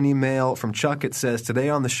 Here's an email from Chuck. It says, today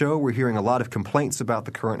on the show, we're hearing a lot of complaints about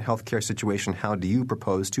the current health care situation. How do you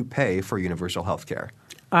propose to pay for universal health care?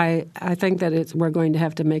 I think that we're going to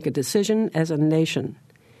have to make a decision as a nation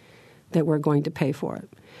that we're going to pay for it.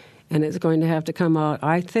 And it's going to have to come out,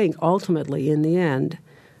 I think, ultimately, in the end.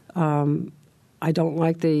 I don't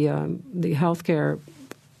like the health care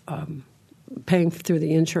paying through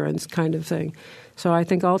the insurance kind of thing. So I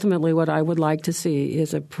think ultimately what I would like to see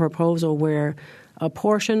is a proposal where a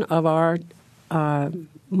portion of our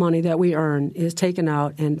money that we earn is taken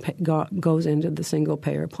out and goes into the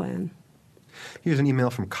single-payer plan. Here's an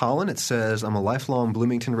email from Colin. It says, I'm a lifelong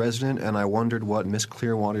Bloomington resident, and I wondered what Ms.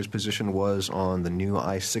 Clearwater's position was on the new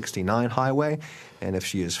I-69 highway, and if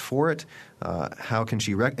she is for it, how can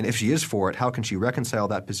she reconcile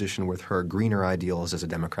that position with her greener ideals as a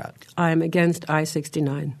Democrat? I'm against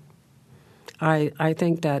I-69. I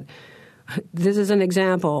think that this is an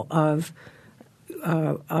example of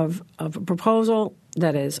a proposal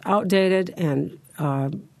that is outdated and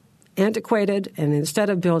antiquated, and instead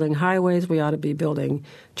of building highways, we ought to be building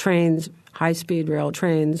trains, high-speed rail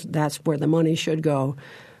trains. That's where the money should go.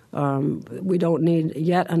 We don't need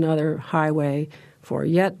yet another highway for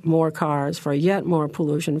yet more cars, for yet more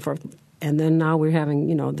pollution, and then now we're having,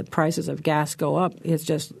 the prices of gas go up. It's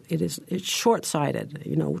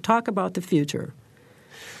short-sighted. Talk about the future.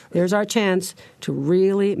 There's our chance to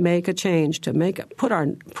really make a change, to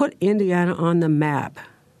put Indiana on the map.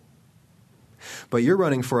 But you're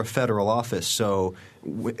running for a federal office, so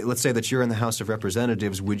let's say that you're in the House of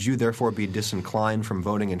Representatives. Would you therefore be disinclined from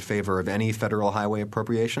voting in favor of any federal highway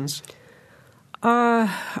appropriations?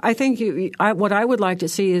 I think what I would like to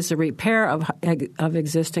see is the repair of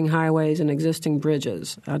existing highways and existing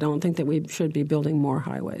bridges. I don't think that we should be building more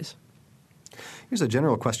highways. Here's a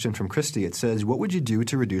general question from Christy. It says, what would you do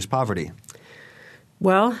to reduce poverty?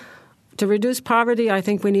 Well, to reduce poverty, I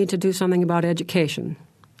think we need to do something about education.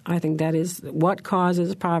 I think that is what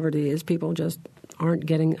causes poverty is people just aren't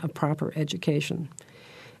getting a proper education.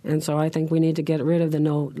 And so I think we need to get rid of the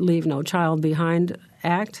Leave No Child Behind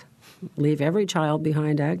Act. Leave Every Child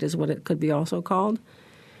Behind Act is what it could be also called.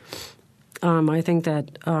 I think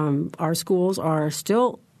that our schools are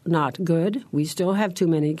still not good. We still have too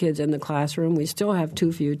many kids in the classroom. We still have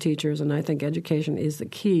too few teachers, and I think education is the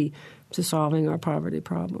key to solving our poverty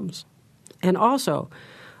problems. And also,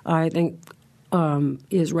 I think,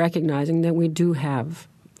 is recognizing that we do have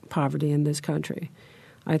poverty in this country.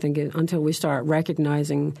 I think until we start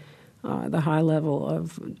recognizing the high level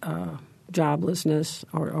of joblessness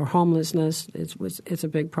or homelessness, it's a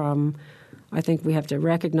big problem. I think we have to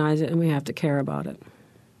recognize it and we have to care about it.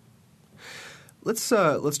 Let's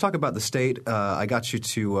talk about the state. I got you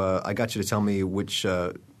to tell me which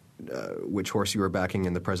horse you were backing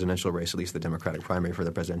in the presidential race, at least the Democratic primary for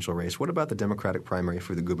the presidential race. What about the Democratic primary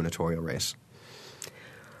for the gubernatorial race? Do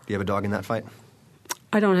you have a dog in that fight?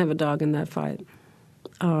 I don't have a dog in that fight.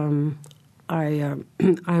 I'm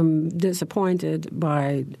disappointed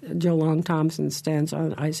by Joe Long Thompson's stance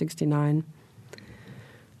on I-69.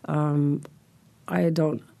 I'm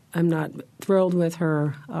not thrilled with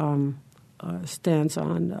her stance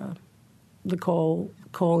on the coal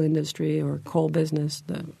industry or coal business,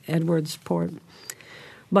 the Edwards port.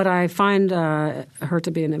 But I find her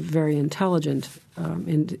to be a very intelligent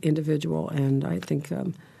individual, and I think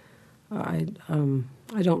I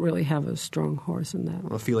don't really have a strong horse in that.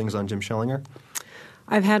 Well, feelings on Jim Schellinger?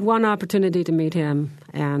 I've had one opportunity to meet him,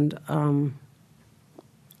 and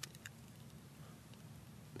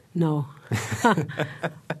no.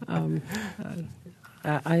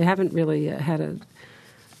 I haven't really had a.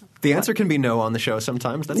 The answer can be no on the show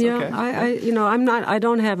sometimes. That's okay. I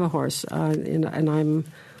don't have a horse, and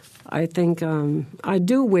I think I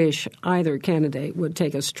do wish either candidate would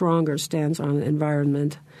take a stronger stance on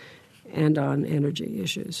environment and on energy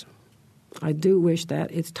issues. I do wish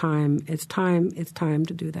that it's time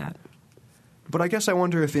to do that. But I guess I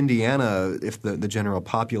wonder if Indiana, if the general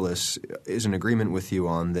populace is in agreement with you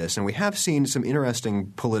on this. And we have seen some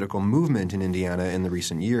interesting political movement in Indiana in the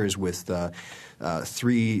recent years with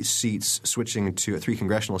three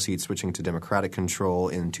congressional seats switching to Democratic control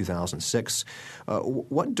in 2006.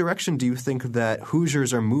 What direction do you think that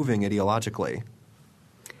Hoosiers are moving ideologically?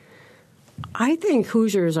 I think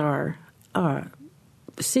Hoosiers are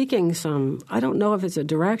seeking some, I don't know if it's a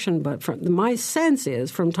direction, but my sense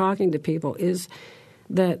is from talking to people is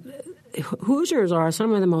that Hoosiers are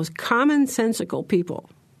some of the most commonsensical people.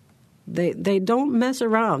 They don't mess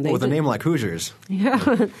around. With a name like Hoosiers.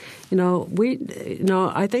 Yeah.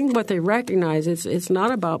 I think what they recognize is it's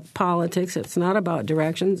not about politics, it's not about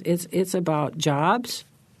directions, it's about jobs.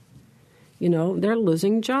 They're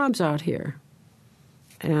losing jobs out here.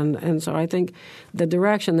 And so I think the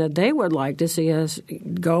direction that they would like to see us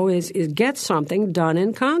go is get something done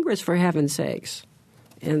in Congress, for heaven's sakes.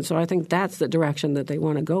 And so I think that's the direction that they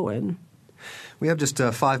want to go in. We have just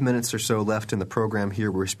 5 minutes or so left in the program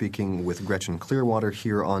here. We're speaking with Gretchen Clearwater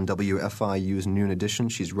here on WFIU's Noon Edition.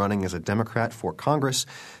 She's running as a Democrat for Congress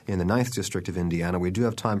in the 9th District of Indiana. We do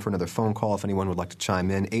have time for another phone call if anyone would like to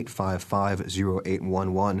chime in,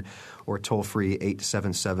 855-0811 or toll-free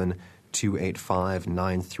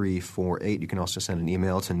 877-285-9348. You can also send an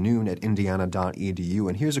email to noon@indiana.edu.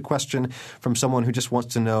 And here's a question from someone who just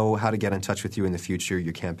wants to know how to get in touch with you in the future,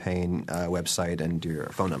 your campaign website, and your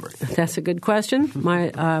phone number. That's a good question.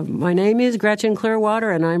 My name is Gretchen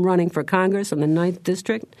Clearwater, and I'm running for Congress in the 9th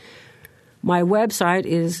District. My website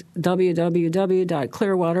is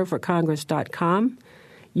www.clearwaterforcongress.com.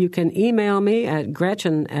 You can email me at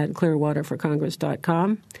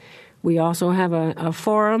gretchen@clearwaterforcongress.com. We also have a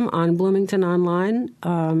forum on Bloomington Online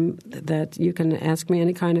that you can ask me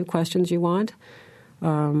any kind of questions you want.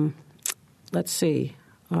 Let's see.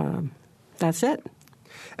 That's it.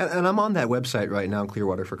 And I'm on that website right now,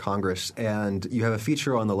 Clearwater for Congress, and you have a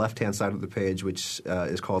feature on the left-hand side of the page which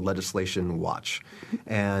is called Legislation Watch.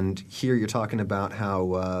 And here you're talking about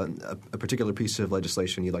how a particular piece of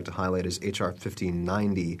legislation you'd like to highlight is H.R.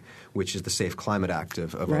 1590, which is the Safe Climate Act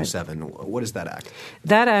of right. 07. What is that act?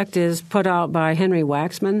 That act is put out by Henry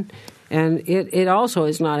Waxman, and it also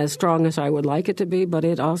is not as strong as I would like it to be, but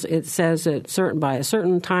it says that by a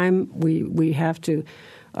certain time we have to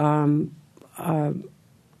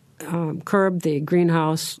curb the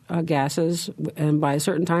greenhouse gases, and by a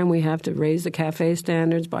certain time we have to raise the CAFE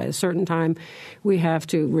standards. By a certain time we have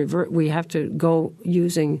to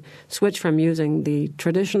switch from using the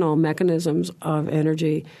traditional mechanisms of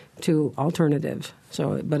energy to alternatives.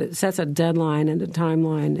 But it sets a deadline and a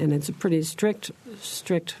timeline, and it's a pretty strict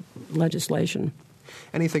legislation.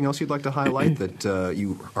 Anything else you'd like to highlight that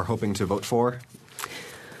you are hoping to vote for?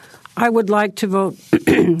 I would like to vote,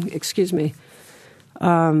 excuse me,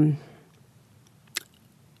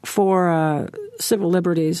 for civil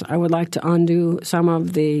liberties. I would like to undo some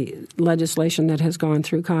of the legislation that has gone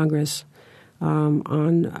through Congress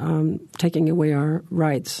on taking away our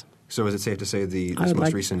rights. So is it safe to say this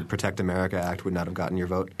most recent Protect America Act would not have gotten your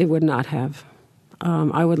vote? It would not have.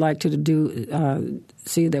 I would like to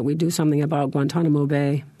see that we do something about Guantanamo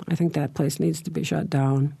Bay. I think that place needs to be shut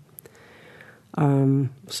down.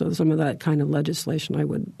 So some of that kind of legislation I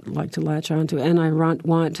would like to latch onto. And I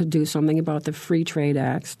want to do something about the Free Trade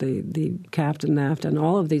Acts, the CAFTA, NAFTA, and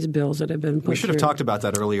all of these bills that have been put We should have through. talked about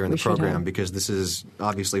that earlier in the program because this is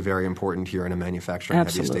obviously very important here in a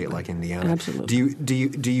manufacturing-heavy state like Indiana. Absolutely.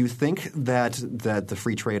 Do you think that the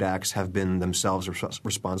Free Trade Acts have been themselves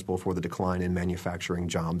responsible for the decline in manufacturing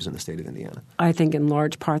jobs in the state of Indiana? I think in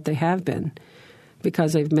large part they have been,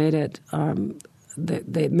 because they've made it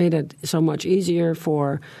they've made it so much easier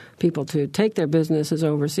for people to take their businesses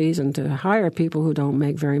overseas and to hire people who don't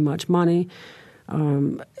make very much money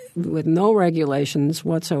with no regulations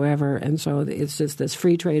whatsoever. And so it's just this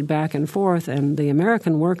free trade back and forth, and the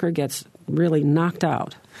American worker gets really knocked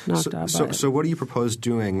out. So what do you propose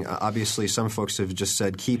doing? Obviously, some folks have just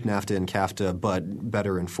said keep NAFTA and CAFTA, but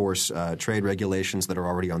better enforce trade regulations that are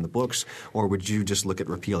already on the books, or would you just look at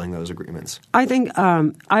repealing those agreements? I think,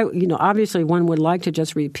 obviously one would like to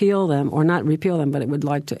just repeal them, or not repeal them, but it would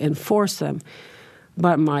like to enforce them.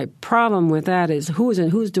 But my problem with that is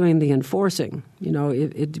who's doing the enforcing.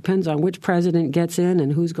 It depends on which president gets in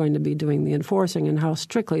and who's going to be doing the enforcing and how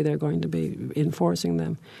strictly they're going to be enforcing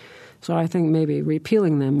them. So I think maybe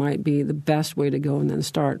repealing them might be the best way to go and then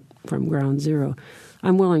start from ground zero.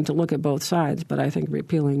 I'm willing to look at both sides, but I think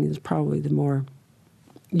repealing is probably the more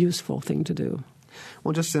useful thing to do.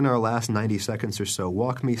 Well, just in our last 90 seconds or so,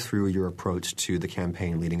 walk me through your approach to the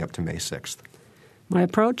campaign leading up to May 6th. My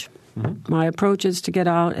approach? Mm-hmm. My approach is to get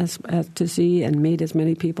out to see and meet as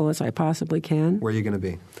many people as I possibly can. Where are you going to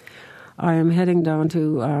be? I am heading down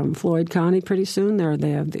to Floyd County pretty soon.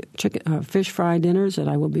 They have the fish fry dinners that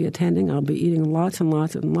I will be attending. I'll be eating lots and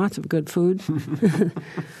lots and lots of good food.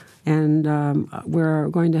 And we're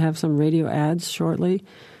going to have some radio ads shortly.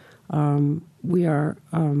 We are,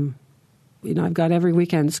 I've got every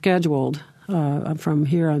weekend scheduled from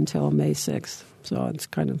here until May 6th. So it's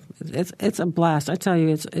it's a blast. I tell you,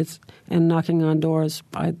 it's and knocking on doors.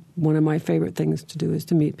 One of my favorite things to do is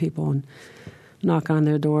to meet people and knock on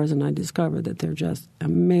their doors, and I discovered that they're just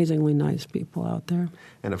amazingly nice people out there.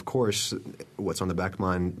 And of course, what's on the back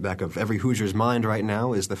of every Hoosier's mind right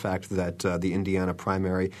now is the fact that the Indiana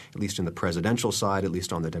primary, at least in the presidential side, at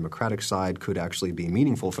least on the Democratic side, could actually be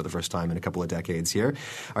meaningful for the first time in a couple of decades here.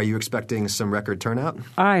 Are you expecting some record turnout?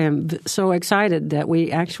 I am so excited that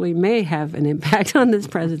we actually may have an impact on this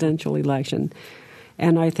presidential election.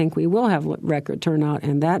 And I think we will have record turnout,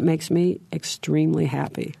 and that makes me extremely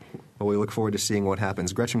happy. Well, we look forward to seeing what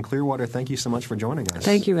happens. Gretchen Clearwater, thank you so much for joining us.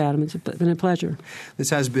 Thank you, Adam. It's been a pleasure. This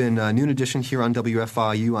has been Noon Edition here on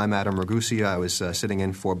WFIU. I'm Adam Ragusa. I was sitting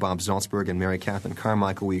in for Bob Zaltzberg and Mary Catherine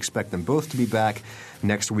Carmichael. We expect them both to be back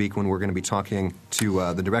next week when we're going to be talking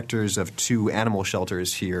to the directors of two animal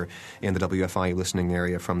shelters here in the WFIU listening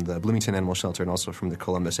area, from the Bloomington Animal Shelter and also from the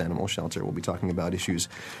Columbus Animal Shelter. We'll be talking about issues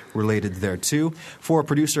related there, too. For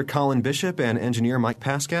producer Colin Bishop and engineer Mike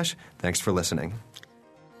Paskash, thanks for listening.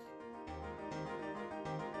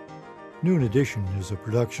 Noon Edition is a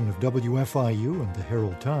production of WFIU and the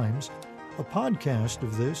Herald Times. A podcast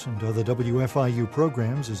of this and other WFIU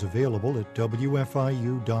programs is available at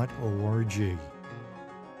WFIU.org.